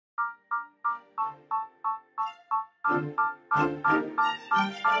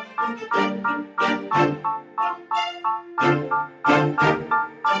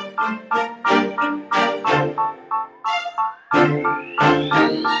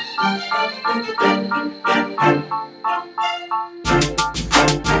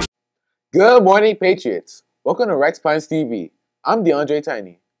Good morning, Patriots. Welcome to Rex Pines TV. I'm DeAndre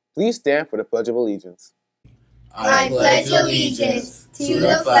Tiny. Please stand for the Pledge of Allegiance. I pledge allegiance to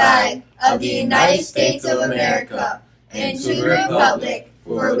the flag of the United States of America and to the republic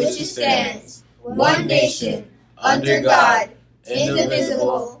for which it stands, one nation, under God,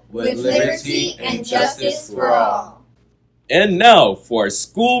 indivisible, with liberty and justice for all. And now for our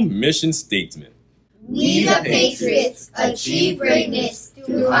school mission statement. We the Patriots achieve greatness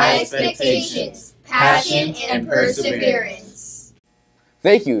through high expectations, passion, and perseverance.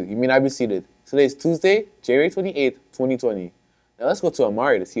 Thank you. You may now be seated. Today is Tuesday, January 28th, 2020. Now let's go to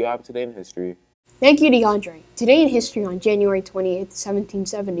Amari to see what happened today in history. Thank you, DeAndre. Today in history on January 28th,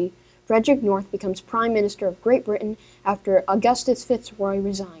 1770, Frederick North becomes Prime Minister of Great Britain after Augustus Fitzroy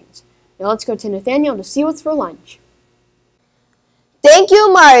resigns. Now let's go to Nathaniel to see what's for lunch. Thank you,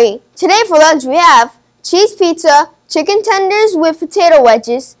 Amari. Today for lunch we have cheese pizza, chicken tenders with potato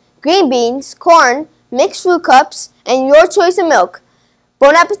wedges, green beans, corn, mixed fruit cups, and your choice of milk.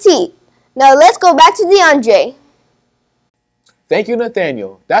 Bon appetit. Now let's go back to DeAndre. Thank you,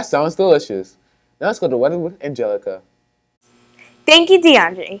 Nathaniel. That sounds delicious. Now let's go to weather with Angelica. Thank you,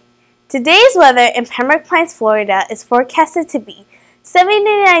 DeAndre. Today's weather in Pembroke Pines, Florida is forecasted to be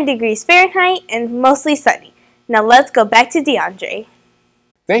 79 degrees Fahrenheit and mostly sunny. Now let's go back to DeAndre.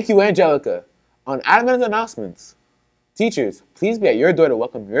 Thank you, Angelica. On admin announcements, teachers, please be at your door to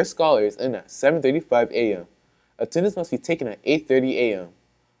welcome your scholars in at 7:35 a.m. Attendance must be taken at 8:30 a.m.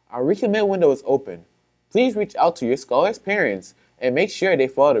 Our recommit window is open. Please reach out to your scholars' parents and make sure they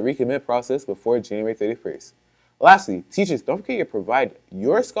follow the recommit process before January 31st. Lastly, teachers, don't forget to provide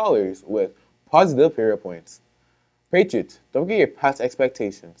your scholars with positive period points. Patriots, don't forget your past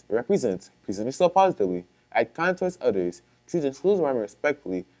expectations. Represent, present yourself positively, act kind towards others, treat the school's environment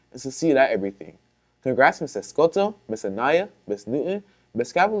respectfully, and succeed at everything. Congrats, Ms. Escoto, Ms. Anaya, Ms. Newton,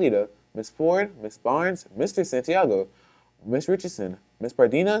 Ms. Cavalita, Ms. Ford, Ms. Barnes, Mr. Santiago, Ms. Richardson, Ms.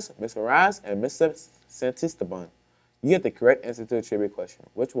 Pardinas, Ms. Moraz, and Ms. Santisteban. You get the correct answer to the trivia question,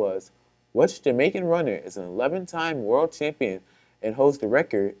 which was, which Jamaican runner is an 11-time world champion and holds the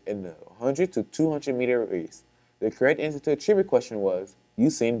record in the 100 to 200 meter race? The correct answer to the trivia question was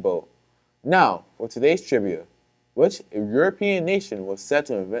Usain Bolt. Now, for today's trivia. Which European nation was set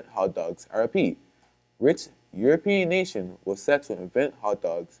to invent hot dogs? I repeat, which European nation was set to invent hot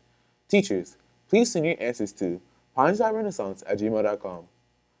dogs? Teachers, please send your answers to pines.renaissance@gmail.com.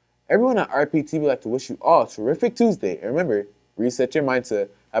 Everyone at RPT would like to wish you all a terrific Tuesday. And remember, reset your mindset.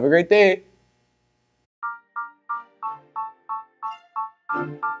 Have a great day.